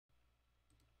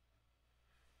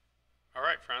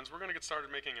Alright friends, we're going to get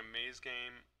started making a maze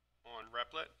game on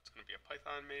Replit. It's going to be a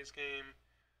Python maze game.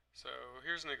 So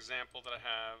here's an example that I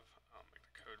have. I'll make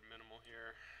the code minimal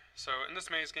here. So in this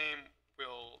maze game,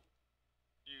 we'll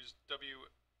use W,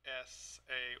 S,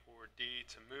 A, or D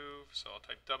to move. So I'll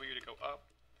type W to go up.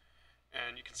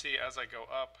 And you can see as I go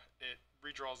up, it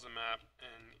redraws the map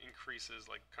and increases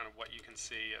like kind of what you can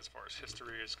see as far as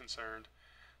history is concerned.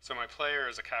 So my player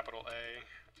is a capital A.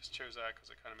 I just chose that because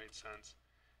it kind of made sense.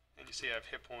 And you see I have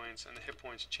hit points, and the hit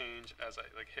points change as I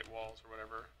like hit walls or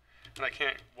whatever. And I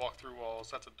can't walk through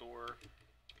walls. That's a door.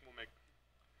 We'll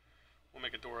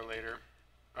make a door later,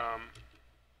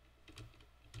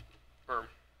 or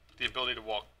the ability to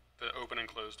to open and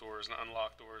close doors and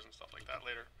unlock doors and stuff like that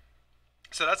later.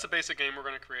 So that's the basic game we're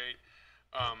going to create.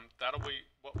 That'll be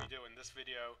what we do in this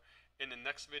video. In the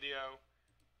next video,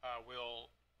 we'll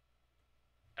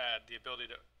add the ability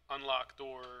to unlock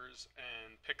doors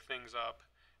and pick things up.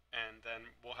 And then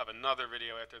we'll have another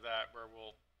video after that where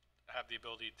we'll have the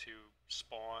ability to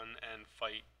spawn and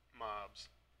fight mobs.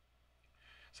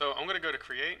 So I'm going to go to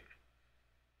create.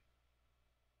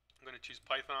 I'm going to choose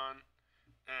Python,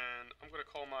 and I'm going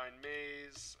to call mine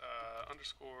maze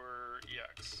underscore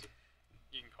ex.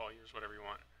 You can call yours whatever you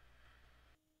want.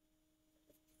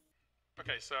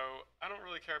 Okay, so I don't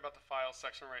really care about the file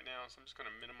section right now, so I'm just going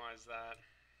to minimize that.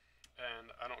 And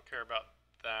I don't care about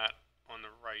that on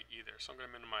the right either, so I'm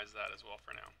going to minimize that as well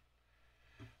for now.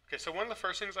 Okay, so one of the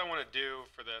first things I want to do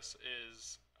for this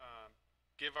is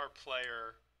give our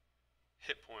player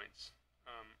hit points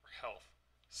or health.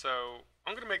 So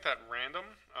I'm going to make that random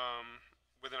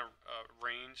within a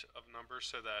range of numbers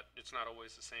so that it's not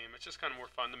always the same. It's just kind of more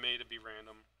fun to me to be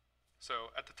random. So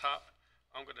at the top,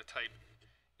 I'm going to type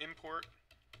import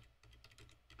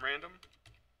random,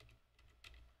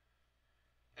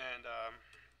 and I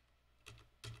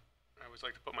always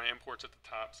like to put my imports at the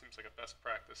top. Seems like a best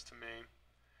practice to me.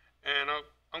 And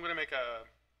I'm going to make a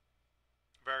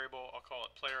variable. I'll call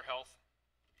it player health.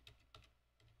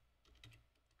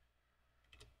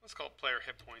 Let's call it player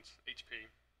hit points, HP.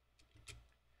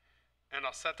 And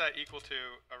I'll set that equal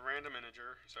to a random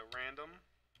integer. So random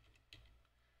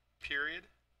period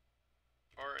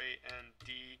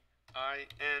RANDINT,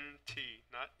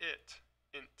 not it,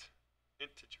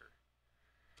 integer.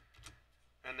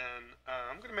 And then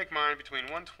I'm going to make mine between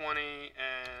 120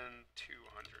 and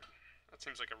 200. That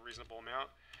seems like a reasonable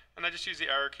amount. And I just use the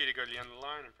arrow key to go to the end of the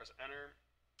line and press enter.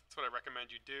 That's what I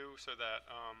recommend you do so that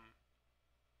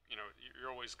you know, you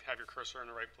always have your cursor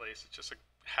in the right place. It's just a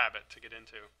habit to get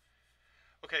into.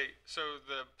 Okay, so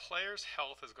the player's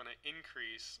health is going to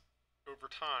increase over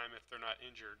time if they're not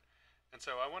injured. And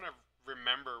so I want to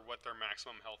remember what their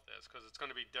maximum health is because it's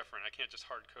going to be different. I can't just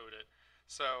hard code it.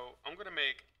 So I'm going to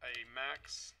make a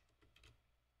max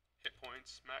hit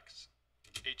points, max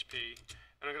HP,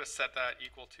 and I'm going to set that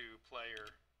equal to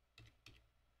player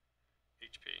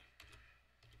HP.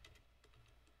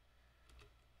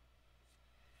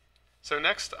 So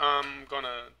next I'm going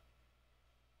to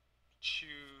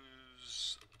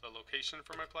choose the location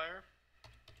for my player.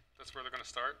 That's where they're going to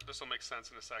start. This will make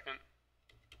sense in a second.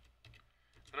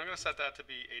 And I'm going to set that to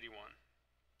be 81.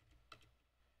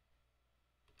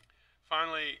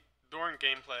 Finally, during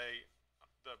gameplay,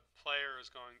 the player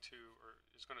is going to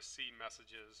see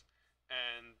messages,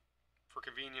 and for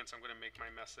convenience, I'm going to make my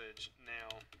message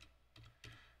now.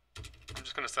 I'm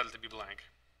just going to set it to be blank.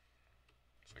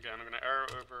 So again, I'm going to arrow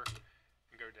over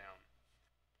and go down.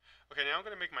 Okay, now I'm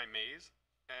going to make my maze,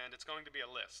 and it's going to be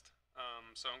a list.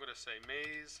 So I'm going to say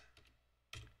maze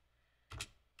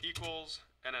equals,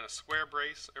 and then a square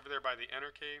brace over there by the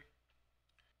enter key.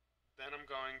 Then I'm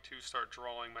going to start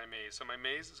drawing my maze. So my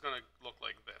maze is going to look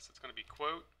like this. It's going to be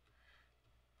quote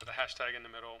with a hashtag in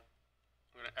the middle.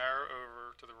 I'm going to arrow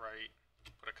over to the right,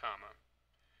 put a comma.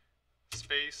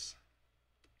 Space,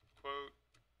 quote,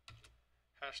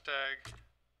 hashtag,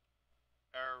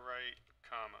 arrow right,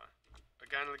 comma.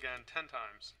 Again and again, 10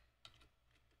 times.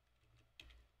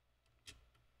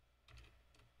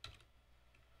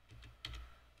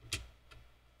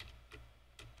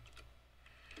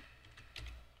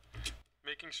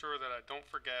 Making sure that I don't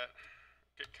forget,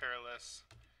 get careless,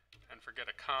 and forget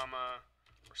a comma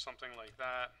or something like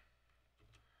that.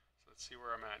 So let's see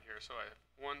where I'm at here. So I have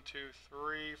 1, 2,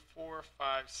 3, 4,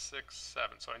 5, 6,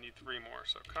 7. So I need 3 more.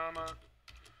 So comma,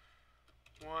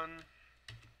 1,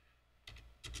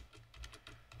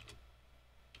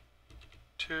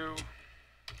 2,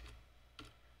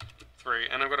 3.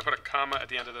 And I'm going to put a comma at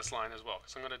the end of this line as well,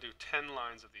 because I'm going to do 10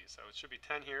 lines of these. So it should be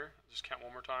 10 here. Just count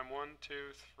one more time. 1,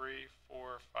 2, 3,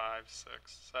 4, 5, 6,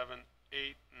 7,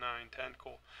 8, 9, 10.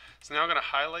 Cool. So now I'm going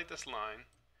to highlight this line,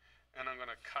 and I'm going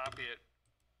to copy it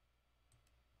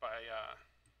by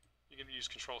you can use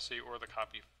Control-C or the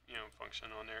copy function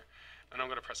on there. And I'm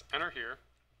going to press enter here.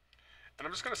 And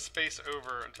I'm just going to space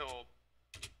over until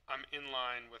I'm in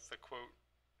line with the quote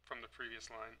from the previous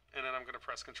line. And then I'm going to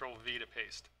press Control-V to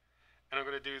paste. And I'm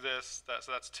going to do this,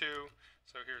 so that's 2.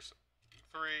 So here's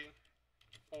 3,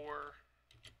 4,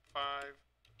 5,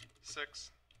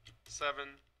 6,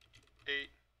 7, 8,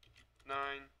 9,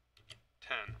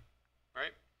 10,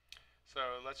 right? So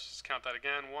let's just count that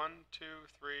again. 1, 2,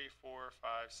 3, 4,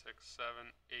 5, 6,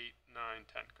 7, 8, 9,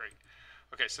 10. Great.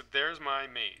 Okay, so there's my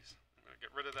maze. I'm going to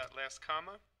get rid of that last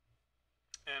comma.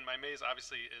 And my maze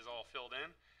obviously is all filled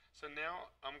in. So now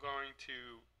I'm going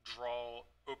to draw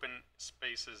open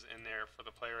spaces in there for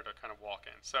the player to kind of walk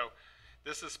in. So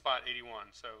this is spot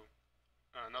 81. So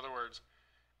in other words,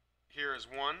 here is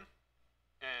 1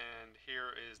 and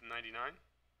here is 99.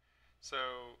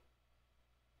 So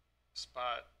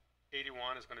spot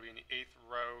 81 is going to be in the 8th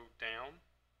row down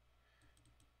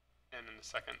and in the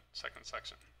second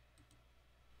section.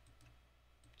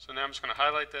 So now I'm just going to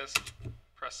highlight this,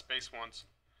 press space once,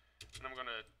 and I'm going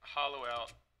to hollow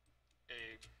out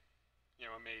a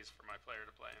maze for my player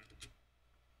to play in.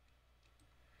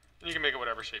 And you can make it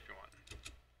whatever shape you want.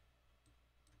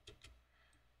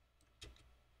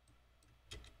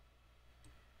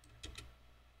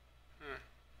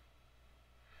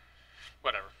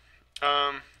 Whatever.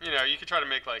 You could try to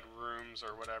make like rooms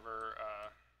or whatever.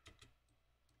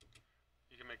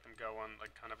 You can make them go on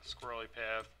like kind of a squirrely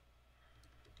path.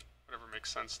 Whatever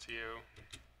makes sense to you.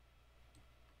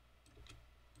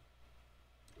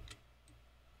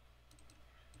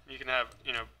 You can have,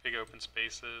 big open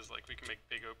spaces, like we can make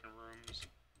big open rooms.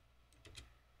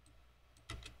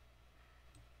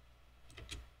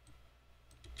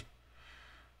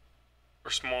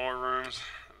 Or smaller rooms.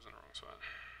 That was in the wrong spot.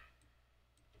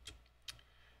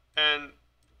 And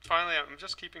finally, I'm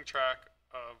just keeping track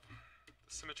of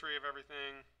the symmetry of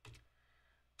everything.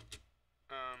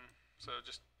 So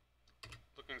just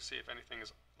looking to see if anything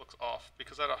looks off,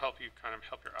 because that'll help you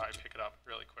help your eye pick it up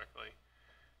really quickly.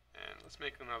 And let's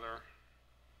make another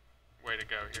way to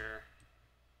go here.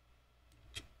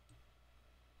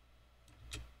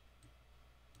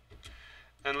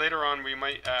 And later on, we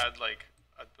might add like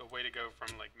a way to go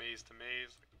from like maze to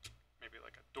maze, maybe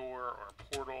like a door or a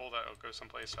portal that'll go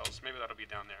someplace else. Maybe that'll be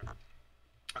down there.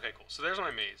 Okay, cool. So there's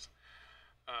my maze.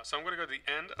 So I'm going to go to the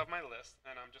end of my list,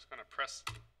 and I'm just going to press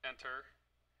enter.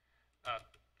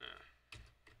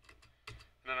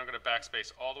 And then I'm going to backspace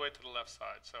all the way to the left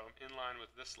side. So I'm in line with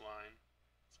this line.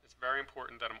 It's very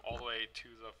important that I'm all the way to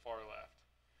the far left.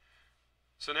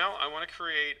 So now I want to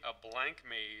create a blank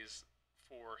maze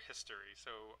for history.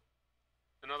 So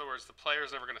in other words, the player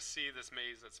is never going to see this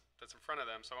maze that's in front of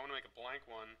them. So I want to make a blank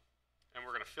one, and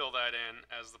we're going to fill that in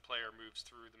as the player moves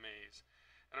through the maze.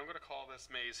 And I'm going to call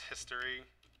this maze history,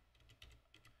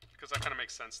 because that kind of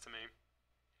makes sense to me.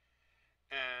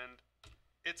 And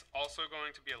it's also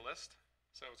going to be a list.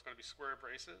 So it's going to be square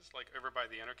braces, like over by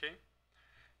the enter key.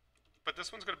 But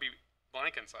this one's going to be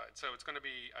blank inside. So it's going to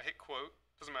be, I hit quote,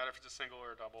 doesn't matter if it's a single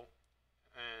or a double,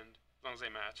 and as long as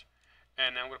they match.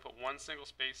 And now I'm going to put one single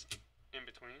space in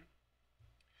between.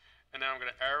 And now I'm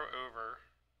going to arrow over,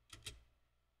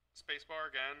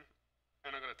 spacebar again,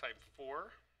 and I'm going to type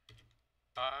 4,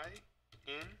 I,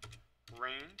 in,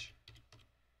 range.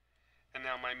 And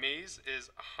now my maze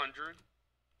is 100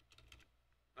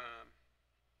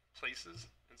 places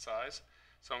in size,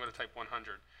 so I'm going to type 100.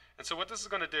 And so what this is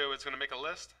going to do, it's going to make a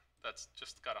list that's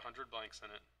just got 100 blanks in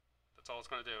it. That's all it's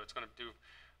going to do. It's going to do,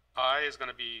 I is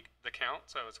going to be the count,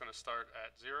 so it's going to start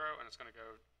at 0 and it's going to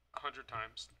go 100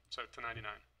 times, so to 99.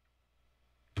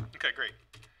 Okay, great.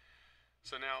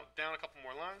 So now down a couple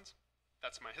more lines.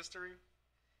 That's my history.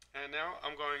 And now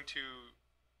I'm going to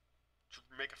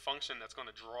make a function that's going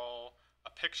to draw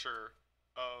a picture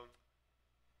of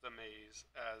the maze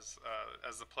as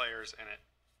the players in it.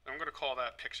 I'm going to call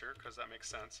that picture because that makes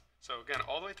sense. So again,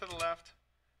 all the way to the left,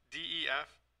 DEF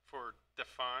for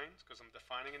defines, because I'm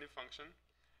defining a new function,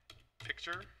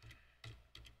 picture,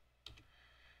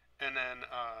 and then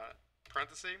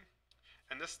parenthesis.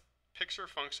 And this picture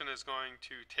function is going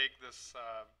to take this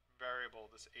variable,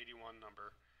 this 81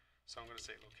 number. So I'm going to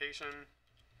say location,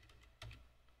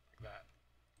 like that.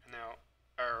 And now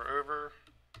arrow over,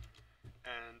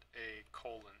 and a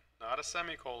colon, not a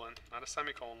semicolon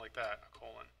like that, a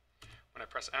colon. When I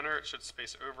press enter, it should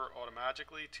space over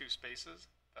automatically 2 spaces.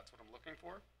 That's what I'm looking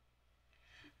for.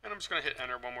 And I'm just going to hit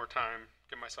enter one more time,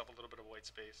 give myself a little bit of white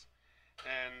space.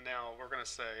 And now we're going to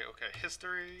say, okay,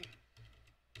 history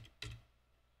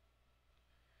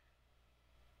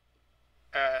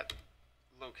at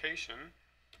location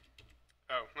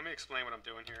Oh, let me explain what I'm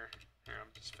doing here. Here,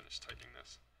 I'm just finished typing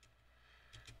this.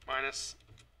 Minus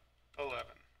 11.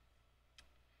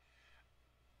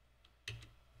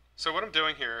 So what I'm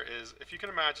doing here is, if you can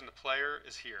imagine, the player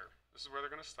is here. This is where they're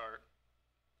going to start.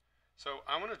 So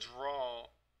I want to draw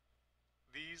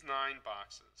these 9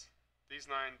 boxes, these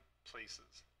 9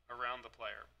 places around the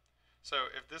player. So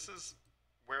if this is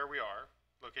where we are,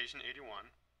 location 81,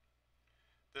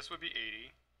 this would be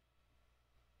 80,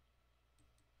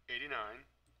 89,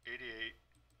 88,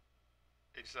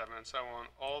 87, and so on,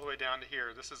 all the way down to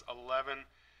here. This is 11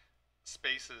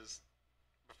 spaces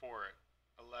before it,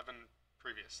 11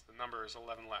 previous. The number is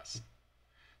 11 less.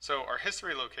 So our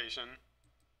history location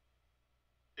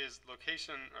is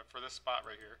location, for this spot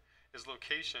right here, is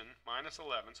location minus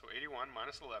 11, so 81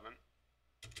 minus 11.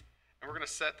 And we're going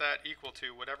to set that equal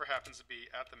to whatever happens to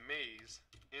be at the maze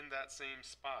in that same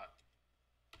spot.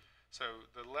 So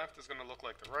the left is going to look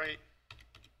like the right.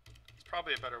 It's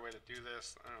probably a better way to do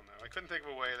this. I don't know. I couldn't think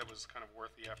of a way that was kind of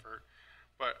worth the effort.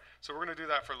 But so we're going to do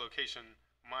that for location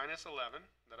minus 11.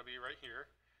 That'll be right here.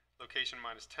 Location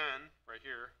minus 10 right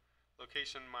here.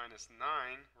 Location minus 9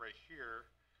 right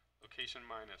here. Location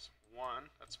minus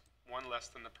 1. That's 1 less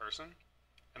than the person.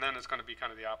 And then it's going to be kind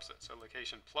of the opposite. So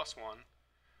location plus 1.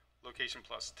 Location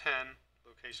plus 10.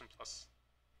 Location plus,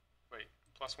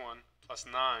 plus 1. Plus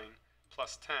 9.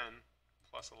 Plus 10.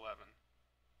 Plus 11.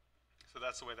 So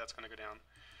that's the way that's going to go down.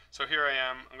 So here I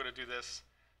am. I'm going to do this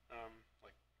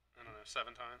like, I don't know,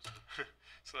 7 times.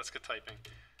 So let's get typing.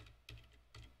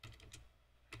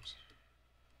 Oops.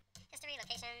 History,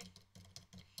 location,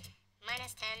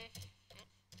 minus 10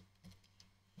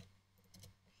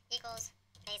 equals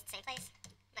maze, same place.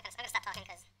 I'm gonna stop talking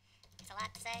because it's a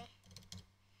lot to say.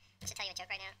 I should tell you a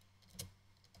joke right now.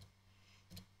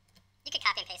 You could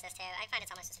copy and paste this too. I find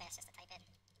it's almost as fast just to type it,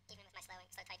 even with my slow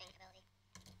typing ability.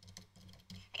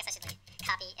 I guess I should like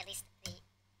copy at least the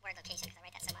word location because I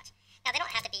write that so much. Now they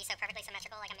don't have to be so perfectly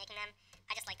symmetrical like I'm making them.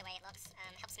 I just like the way it looks.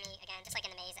 Helps me, again, just like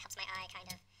in the maze, it helps my eye kind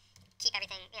of keep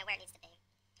everything, where it needs to be.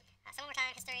 So one more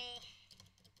time, history.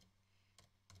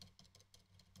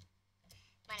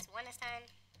 Minus 1 this time.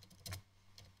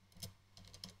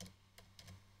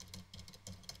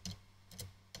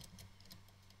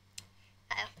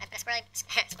 Uh-oh, I put a squirrely,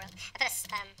 I put a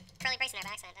curly brace in there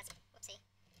by accident. That's, whoopsie.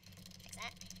 Fix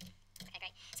that. Okay,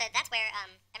 great. So that's where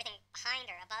everything behind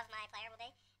or above my player will be.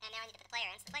 And now I need to put the player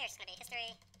in. So the player is just going to be history.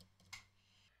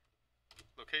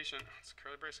 Location, it's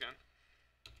curly brace again.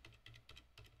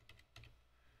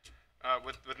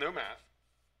 With no math.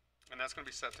 And that's going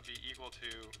to be set to be equal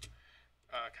to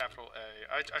capital A.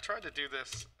 I tried to do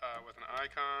this with an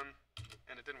icon,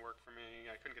 and it didn't work for me.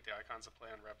 I couldn't get the icons to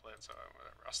play on Replit, so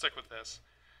whatever. I'll stick with this.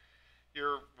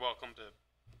 You're welcome to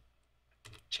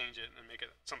change it and make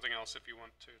it something else if you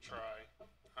want to try.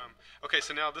 Okay,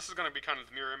 so now this is going to be kind of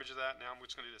the mirror image of that. Now I'm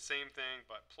just going to do the same thing,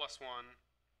 but plus 1,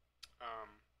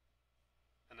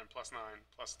 and then plus 9,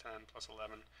 plus 10, plus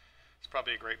 11. It's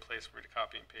probably a great place for me to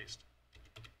copy and paste.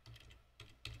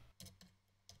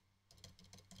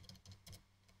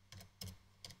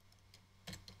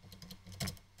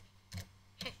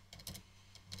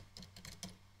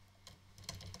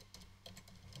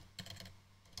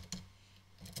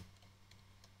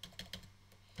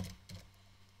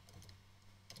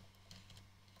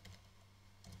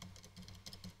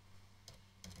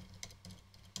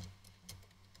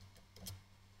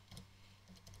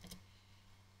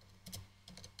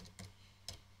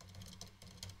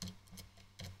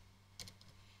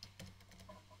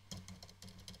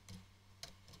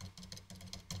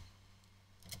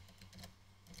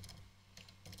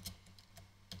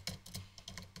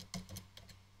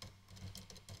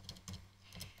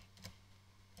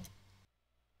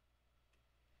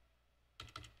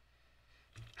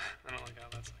 I don't like how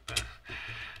that's like that.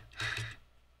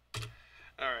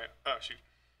 Alright, oh shoot.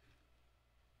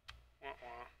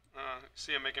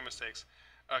 See, I'm making mistakes.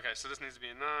 Okay, so this needs to be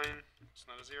a 9, it's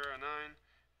not a 0, a 9,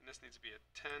 and this needs to be a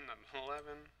 10, not an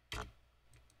 11.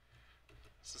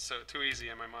 This is so too easy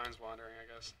and my mind's wandering, I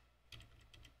guess.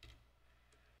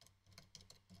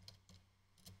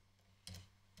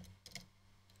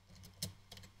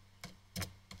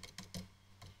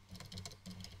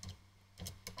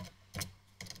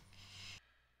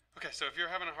 Okay, so if you're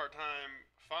having a hard time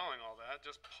following all that,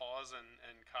 just pause and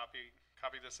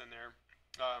copy this in there.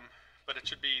 But it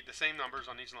should be the same numbers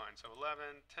on each line. So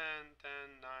 11, 10,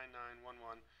 10, 9, 9, 1,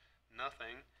 1,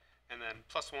 nothing. And then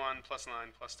plus 1, plus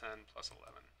 9, plus 10, plus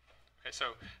 11. Okay,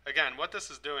 so again, what this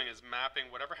is doing is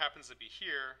mapping whatever happens to be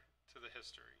here to the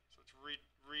history. So it's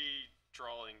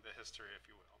redrawing the history, if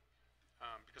you will.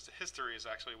 Because the history is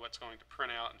actually what's going to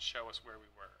print out and show us where we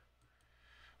were.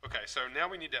 Okay, so now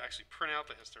we need to actually print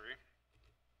out the history.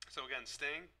 So again,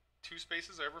 staying 2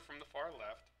 spaces over from the far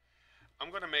left, I'm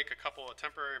going to make a couple of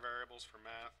temporary variables for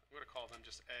math. I'm going to call them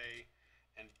just A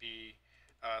and B.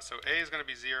 So A is going to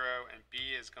be 0 and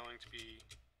B is going to be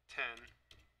 10.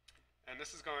 And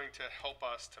this is going to help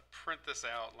us to print this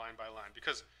out line by line.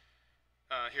 Because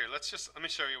here, let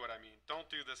me show you what I mean. Don't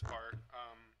do this part.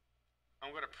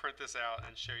 I'm going to print this out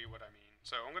and show you what I mean.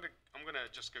 So I'm going to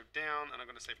just go down and I'm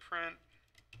going to say print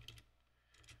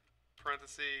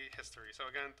parenthesis history. So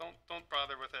again, don't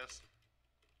bother with this.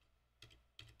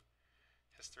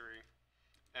 History.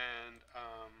 And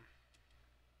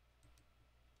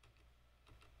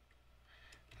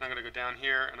I'm going to go down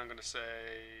here and I'm going to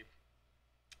say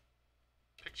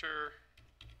picture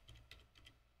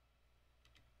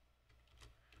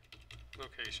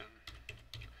location.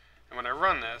 And when I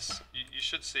run this, you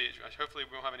should see, hopefully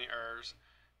we won't have any errors,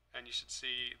 and you should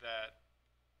see that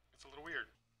it's a little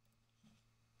weird.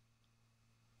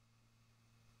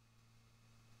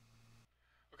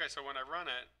 Okay, so when I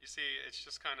run it, you see it's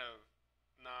just kind of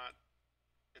not,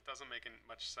 it doesn't make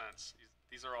much sense.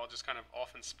 These are all just kind of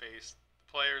off in space. The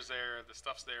player's there, the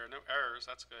stuff's there, no errors,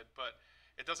 that's good, but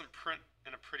it doesn't print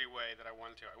in a pretty way that I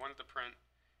wanted to. I wanted to print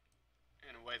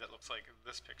in a way that looks like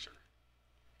this picture,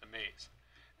 the maze.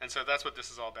 And so that's what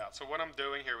this is all about. So what I'm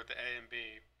doing here with the A and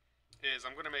B is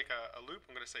I'm going to make a loop.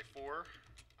 I'm going to say for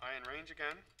I in range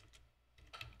again,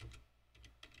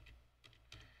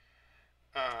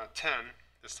 10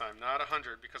 this time, not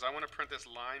 100, because I want to print this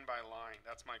line by line.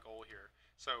 That's my goal here.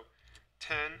 So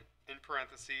 10 in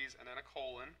parentheses and then a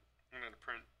colon. I'm going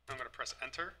to press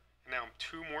enter. And now I'm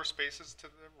 2 more spaces to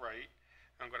the right.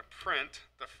 I'm going to print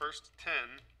the first 10.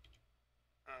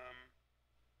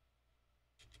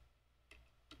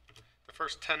 The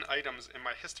first 10 items in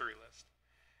my history list.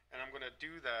 And I'm going to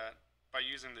do that by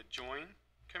using the join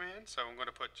command. So I'm going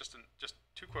to put just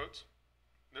 2 quotes,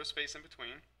 no space in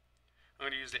between. I'm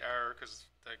going to use the arrow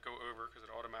because they go over because it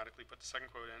automatically put the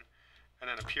second quote in, and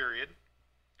then a period,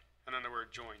 and then the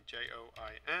word join,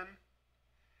 J-O-I-N,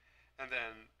 and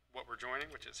then what we're joining,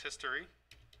 which is history.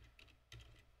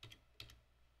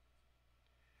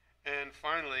 And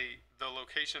finally, the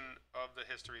location of the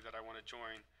history that I want to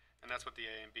join. And that's what the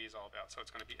A and B is all about. So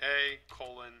it's going to be A,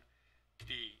 colon,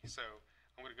 B. So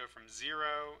I'm going to go from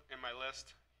 0 in my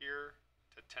list here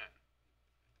to 10.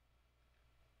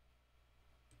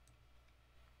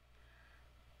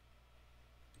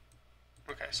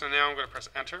 Okay, so now I'm going to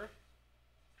press enter.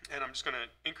 And I'm just going to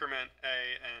increment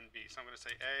A and B. So I'm going to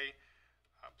say A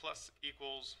plus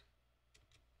equals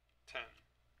 10.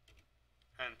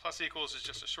 And plus equals is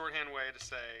just a shorthand way to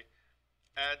say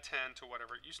add 10 to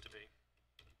whatever it used to be.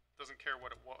 Doesn't care what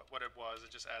it was,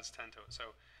 it just adds 10 to it.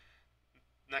 So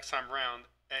next time round,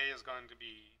 A is going to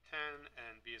be 10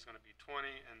 and B is going to be 20,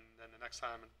 and then the next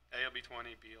time A will be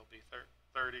 20, B will be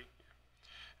 30.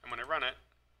 And when I run it,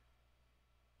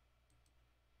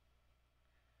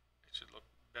 it should look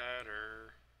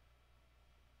better.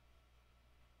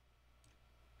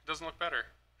 It doesn't look better.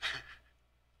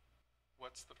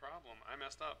 What's the problem? I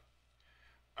messed up.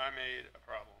 I made a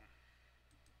problem.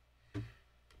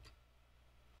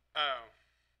 Oh,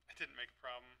 I didn't make a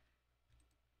problem.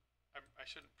 I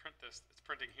shouldn't print this. It's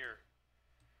printing here.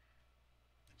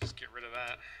 Just get rid of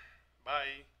that.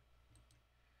 Bye.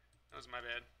 That was my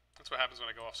bad. That's what happens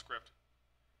when I go off script.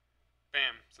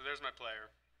 Bam. So there's my player.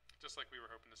 Just like we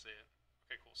were hoping to see it.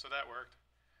 Okay, cool. So that worked.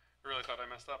 I really thought I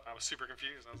messed up. I was super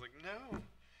confused. I was like, no,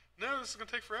 this is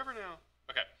going to take forever now.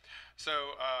 Okay.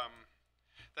 So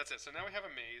that's it. So now we have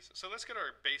a maze. So let's get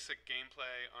our basic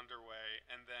gameplay underway,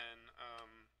 and then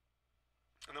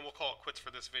we'll call it quits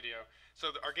for this video.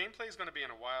 So our gameplay is going to be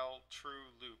in a while true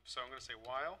loop. So I'm going to say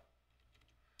while,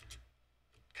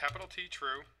 capital T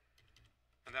true,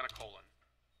 and then a colon.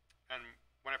 And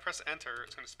when I press enter,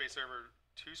 it's going to space over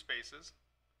 2 spaces.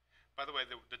 By the way,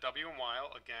 the W in while,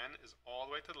 again, is all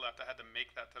the way to the left. I had to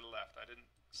make that to the left. I didn't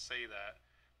say that,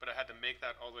 but I had to make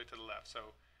that all the way to the left.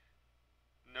 So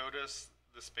notice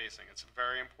the spacing. It's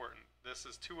very important. This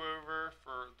is 2 over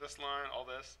for this line, all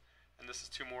this, and this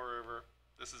is 2 more over.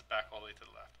 This is back all the way to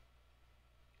the left.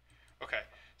 Okay,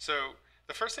 so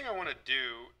the first thing I want to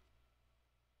do,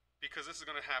 because this is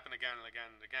going to happen again and again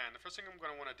and again, the first thing I'm going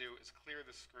to want to do is clear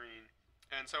the screen.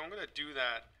 And so I'm going to do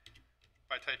that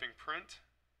by typing print,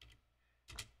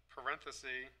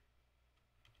 parenthesis,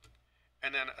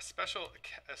 and then a special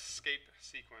escape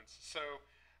sequence. So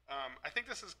I think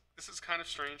this is kind of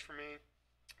strange for me.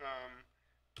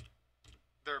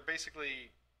 They're basically,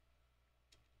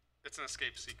 it's an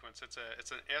escape sequence.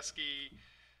 It's an ASCII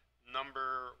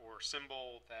number or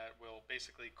symbol that will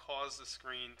basically cause the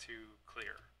screen to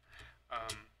clear.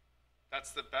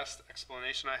 That's the best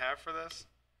explanation I have for this.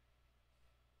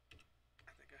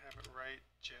 I think I have it right.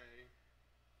 J.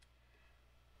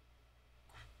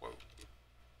 Quote.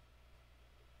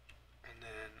 And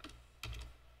then,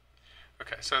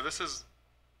 okay, so this is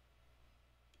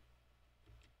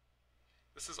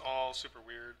all super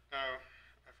weird. Oh,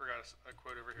 I forgot a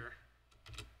quote over here.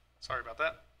 Sorry about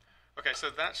that. Okay, so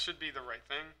that should be the right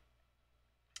thing.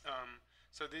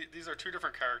 So these are two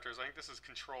different characters. I think this is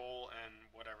control and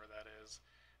whatever that is.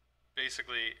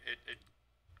 Basically, it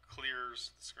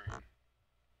clears the screen.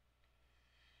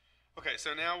 Okay,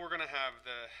 so now we're going to have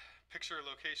the picture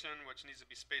location, which needs to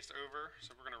be spaced over.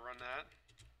 So we're going to run that.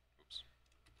 Oops.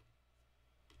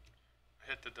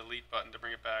 Hit the delete button to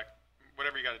bring it back.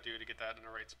 Whatever you got to do to get that in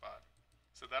the right spot.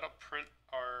 So that'll print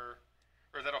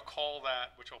that'll call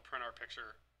that, which will print our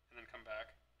picture, and then come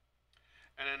back.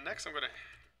 And then next I'm going to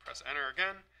press enter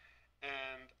again,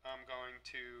 and I'm going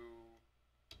to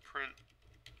print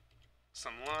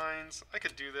some lines. I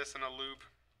could do this in a loop.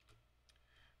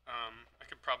 I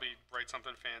could probably write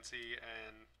something fancy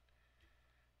and,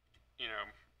 you know,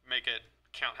 make it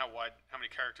count how many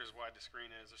characters wide the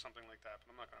screen is or something like that, but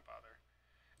I'm not going to bother.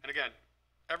 And again,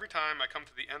 every time I come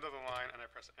to the end of the line and I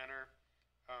press enter,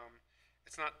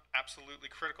 it's not absolutely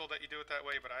critical that you do it that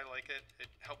way, but I like it.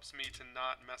 It helps me to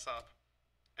not mess up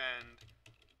and,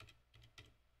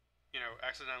 you know,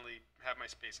 accidentally have my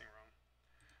spacing wrong.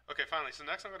 Okay, finally, so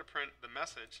next I'm going to print the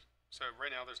message. So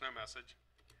right now there's no message.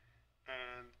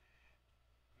 And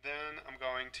then I'm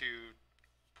going to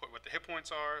put what the hit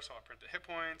points are, so I'll print the hit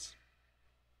points.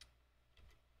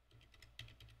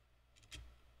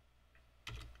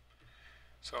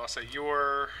 So I'll say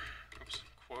your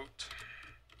quote.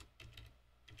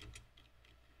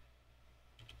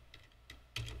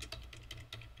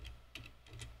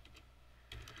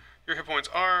 Your hit points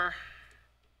are,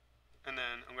 and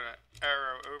then I'm going to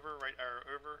right arrow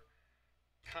over,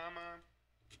 comma,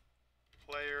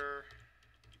 player,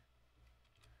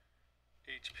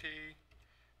 HP,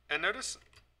 and notice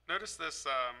this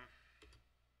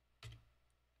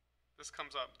this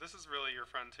comes up. This is really your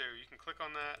friend too. You can click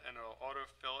on that and it'll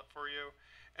autofill it for you,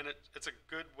 and it's a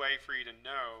good way for you to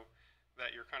know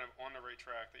that you're kind of on the right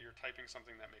track, that you're typing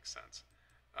something that makes sense,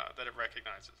 that it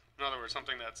recognizes. In other words,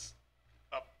 something that's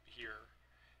up here.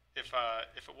 If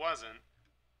it wasn't,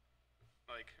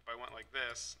 like if I went like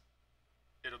this,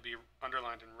 it'll be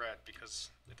underlined in red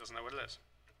because it doesn't know what it is.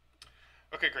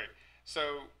 Okay, great.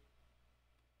 So,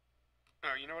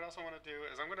 you know what else I want to do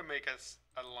is I'm going to make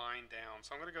a line down.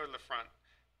 So I'm going to go to the front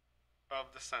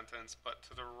of the sentence, but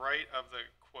to the right of the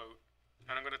quote,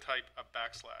 and I'm going to type a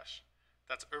backslash.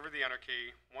 That's over the enter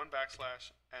key, one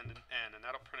backslash, and an N, and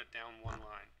that'll print it down one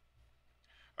line.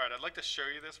 All right, I'd like to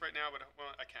show you this right now, but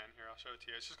well, I can. Here, I'll show it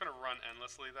to you. It's just going to run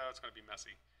endlessly, though. It's going to be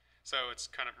messy. So it's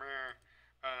kind of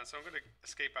so I'm going to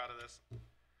escape out of this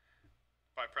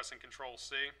by pressing Control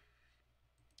C.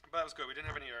 But that was good. We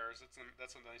didn't have any errors.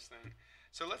 That's a nice thing.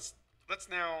 So let's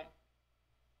now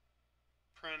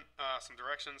print some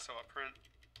directions. So I'll print,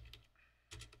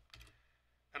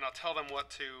 and I'll tell them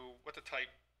what to type.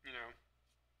 You know.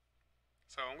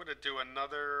 So I'm going to do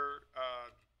another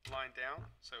line down.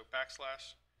 So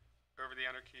backslash over the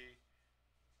enter key,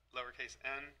 lowercase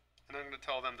n, and I'm going to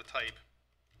tell them to type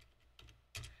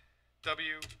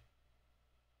W,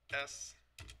 S,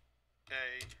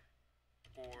 A,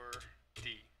 or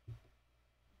D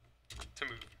to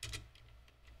move.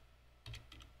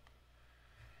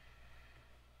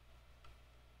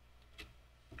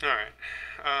 All right,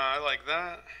 I like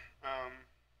that.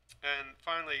 And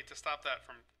finally, to stop that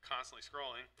from constantly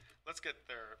scrolling, let's get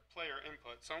their player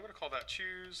input. So I'm going to call that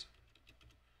choose.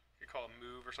 You call it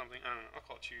move or something. I don't know. I'll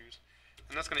call it choose.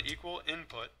 And that's going to equal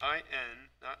input, IN,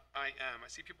 not IM. I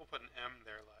see people put an M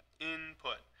there a lot.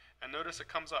 Input. And notice it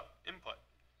comes up, input.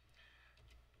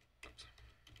 Oops.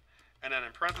 And then in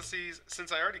parentheses,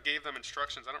 since I already gave them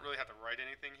instructions, I don't really have to write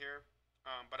anything here.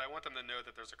 But I want them to know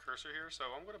that there's a cursor here. So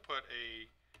I'm going to put a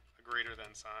greater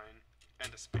than sign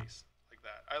and a space like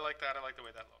that. I like that. I like the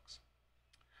way that looks.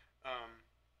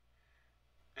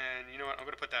 And you know what? I'm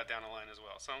going to put that down a line as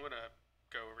well. So I'm going to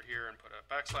go over here and put a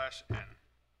backslash n.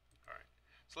 All right.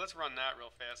 So let's run that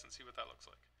real fast and see what that looks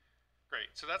like.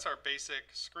 Great. So that's our basic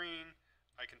screen.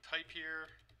 I can type here.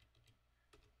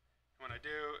 When I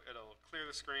do, it'll clear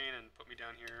the screen and put me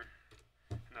down here,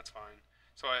 and that's fine.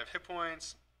 So I have hit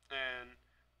points, and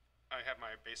I have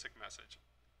my basic message.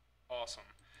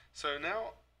 Awesome. So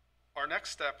now our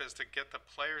next step is to get the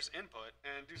player's input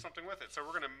and do something with it. So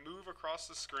we're going to move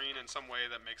across the screen in some way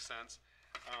that makes sense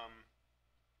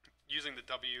using the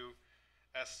W,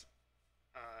 S,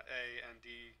 A, and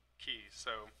D keys.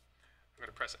 So I'm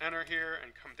going to press enter here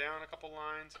and come down a couple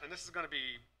lines, and this is going to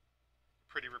be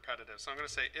pretty repetitive. So I'm going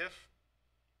to say if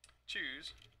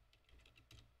choose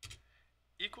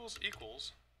equals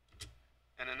equals,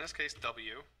 and in this case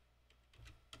W,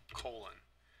 colon.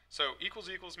 So equals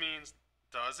equals means,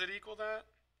 does it equal that?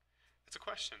 It's a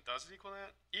question. Does it equal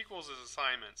that? Equals is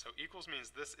assignment. So equals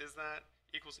means this is that.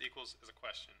 Equals equals is a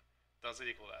question. Does it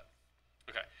equal that?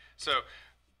 Okay. So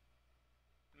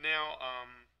now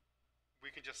we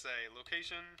can just say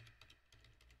location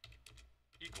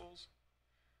equals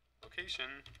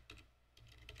location.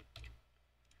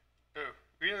 Oh,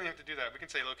 we don't even have to do that. We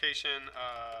can say location.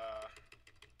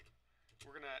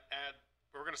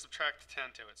 We're gonna subtract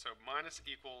 10 to it. So minus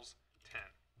equals 10.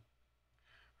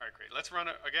 All right, great. Let's run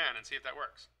it again and see if that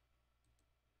works.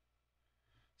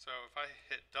 So if I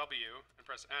hit W and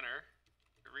press enter,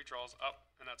 it redraws up,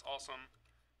 and that's awesome.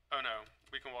 Oh no,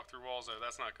 we can walk through walls though.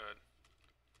 That's not good.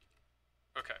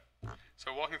 Okay,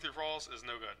 so walking through walls is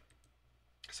no good.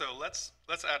 So let's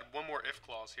add one more if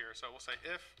clause here. So we'll say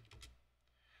if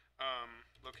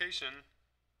location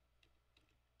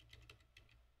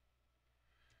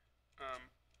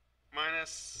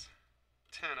minus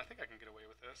 10. I think I can get away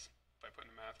with this by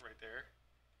putting the math right there.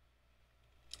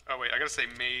 Oh wait, I gotta say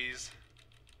maze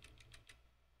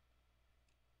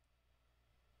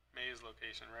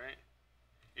location, right?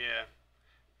 Yeah,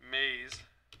 maze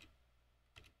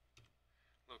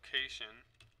location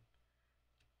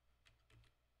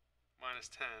minus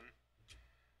 10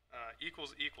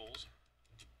 equals equals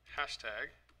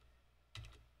hashtag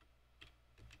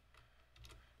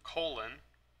colon,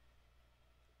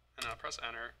 and I'll press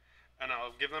enter, and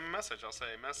I'll give them a message. I'll say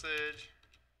message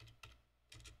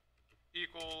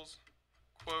equals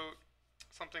quote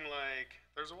something like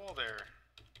there's a wall there.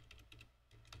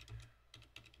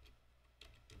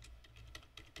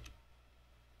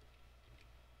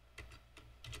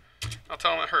 I'll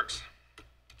tell them it hurts.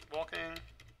 Walking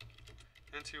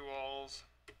into walls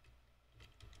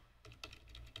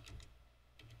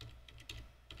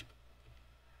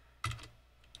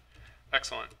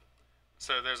excellent.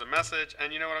 So there's a message,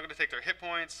 and you know what? I'm going to take their hit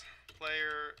points,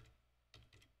 player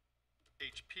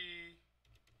HP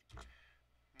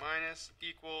minus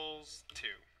equals 2.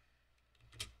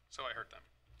 So I hurt them.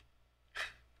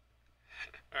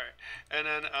 All right, and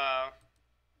then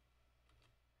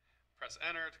press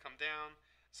enter to come down.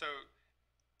 So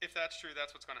if that's true,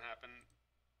 that's what's going to happen.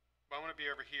 But I want to be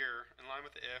over here in line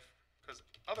with the if, because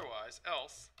otherwise,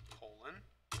 else, colon,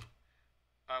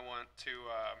 I want to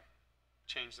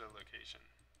change the location.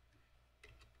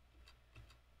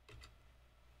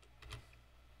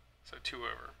 So 2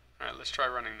 over. All right, let's try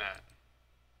running that.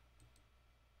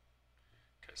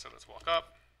 Okay, so let's walk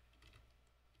up.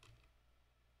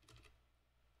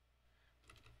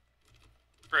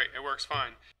 Great, it works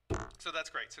fine. So that's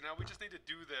great. So now we just need to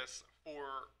do this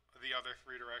for the other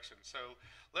 3 directions. So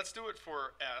let's do it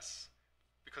for S,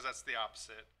 because that's the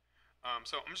opposite.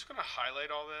 So I'm just going to highlight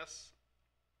all this,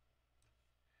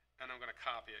 and I'm going to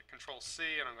copy it. Control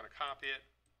C, and I'm going to copy it.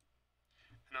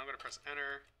 And I'm going to press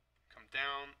enter, come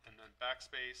down, and then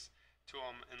backspace till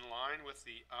I'm in line with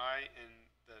the I in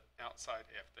the outside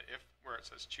if, the if where it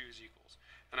says choose equals.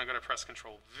 And I'm going to press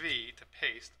Control V to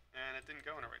paste, and it didn't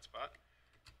go in the right spot.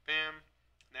 Bam.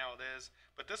 Now it is.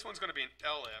 But this one's going to be an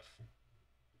elif,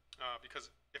 because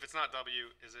if it's not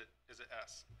W, is it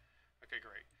S? Okay,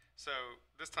 great. So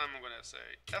this time I'm going to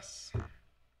say S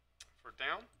for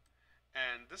down,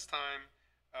 and this time,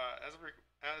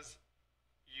 as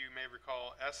you may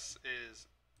recall, S is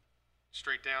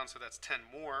straight down, so that's 10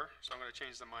 more. So I'm going to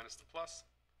change the minus to plus,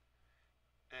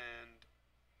 and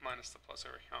minus the plus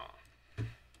over here.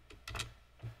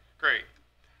 Great.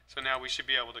 So now we should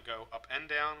be able to go up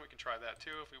and down. We can try that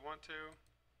too if we want to.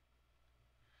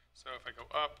 So if I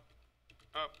go up,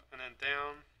 and then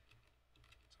down,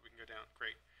 so we can go down.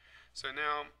 Great. So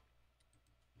now,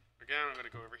 again, I'm going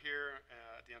to go over here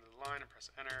at the end of the line and press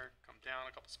enter, come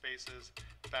down a couple spaces,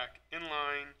 back in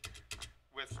line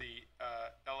with the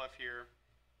LF here.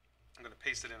 I'm going to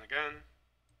paste it in again.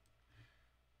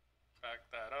 Back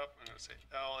that up. I'm going to say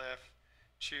LF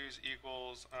choose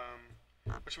equals.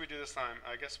 What should we do this time?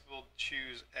 I guess we'll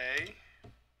choose A.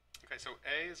 Okay, so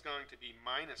A is going to be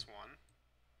minus 1,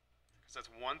 because that's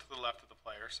 1 to the left of the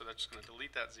player, so that's just going to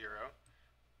delete that 0.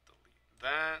 Delete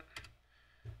that.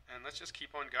 And let's just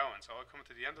keep on going. So I'll come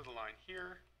to the end of the line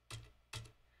here.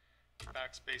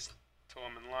 Backspace till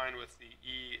I'm in line with the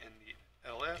E and the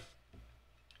LF.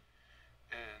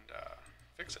 And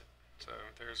fix it. So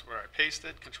there's where I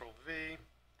pasted, Control V,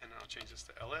 and I'll change this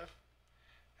to LF.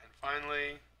 And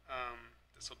finally,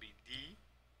 this will be D.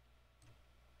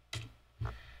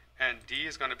 And D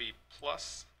is going to be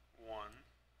plus 1.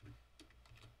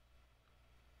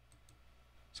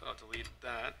 So I'll delete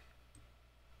that.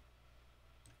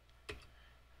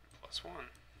 Plus 1.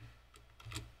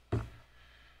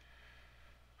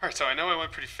 Alright, so I know I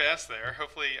went pretty fast there.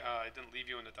 Hopefully I didn't leave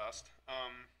you in the dust.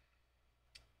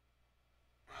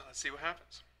 Well, let's see what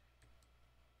happens.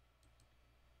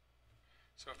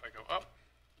 So if I go up,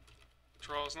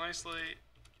 draws nicely,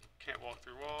 can't walk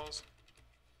through walls.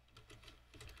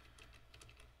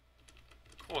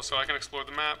 Cool, so I can explore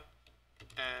the map,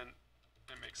 and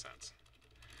it makes sense.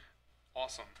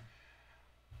 Awesome.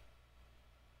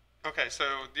 Okay, so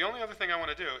the only other thing I want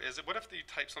to do is, what if you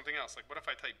type something else? Like, what if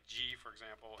I type G, for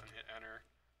example, and hit enter?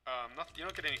 You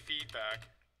don't get any feedback.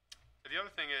 The other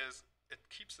thing is, it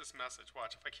keeps this message.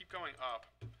 Watch, if I keep going up,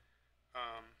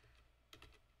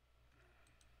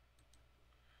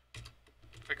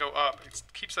 if I go up, it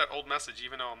keeps that old message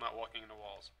even though I'm not walking into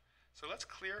walls. So let's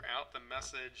clear out the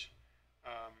message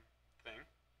thing.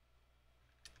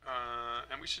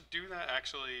 And we should do that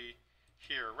actually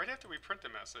here. Right after we print the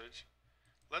message,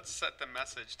 let's set the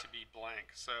message to be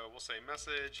blank. So we'll say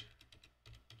message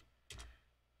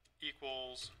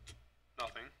equals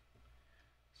nothing.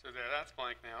 So there, that's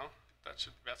blank now. That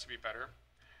should be better.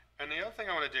 And the other thing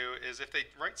I want to do is, if they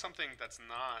write something that's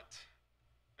not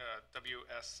W,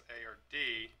 S, A, or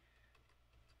D,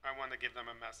 I want to give them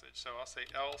a message. So I'll say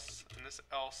else, and this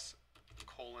else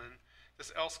colon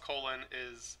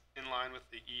is in line with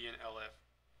the E and elif.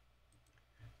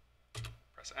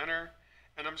 Press enter,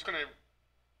 and I'm just going to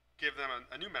give them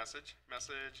a new message.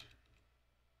 Message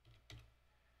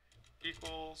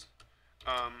equals,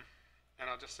 and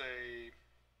I'll just say,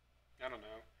 I don't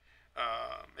know,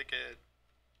 make it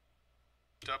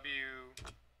W,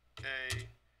 A,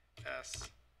 S,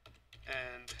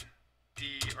 and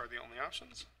D are the only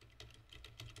options.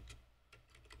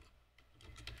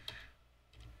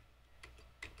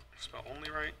 Spell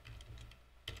only right.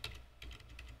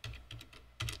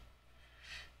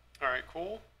 Alright,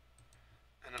 cool.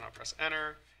 And then I'll press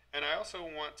enter. And I also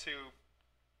want to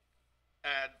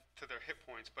add to their hit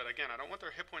points, but again, I don't want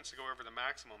their hit points to go over the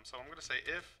maximum, so I'm going to say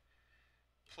if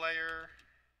player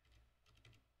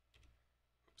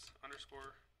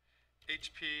underscore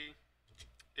HP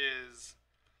is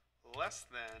less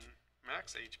than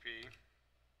max HP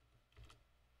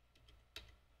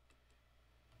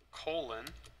colon,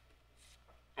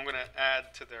 I'm going to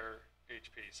add to their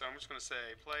HP. So I'm just going to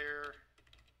say player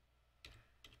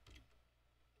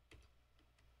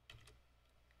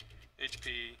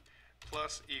HP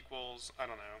plus equals, I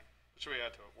don't know, what should we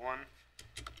add to it? 1?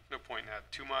 No point in adding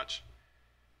too much.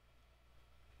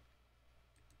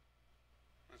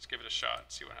 Let's give it a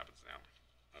shot, see what happens now.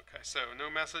 Okay, so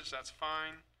no message, that's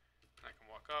fine. I can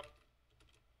walk up.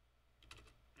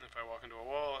 And if I walk into a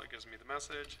wall, it gives me the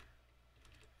message.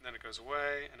 And then it goes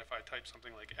away, and if I type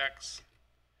something like X,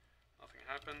 nothing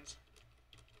happens.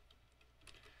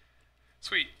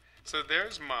 Sweet. So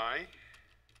there's my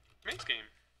maze game.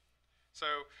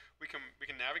 So we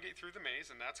can navigate through the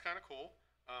maze, and that's kind of cool.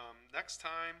 Next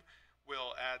time,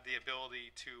 we'll add the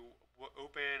ability to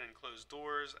open and close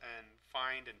doors and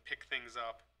find and pick things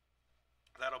up.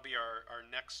 That'll be our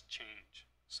next change.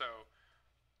 So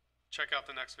check out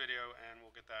the next video, and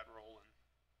we'll get that rolling.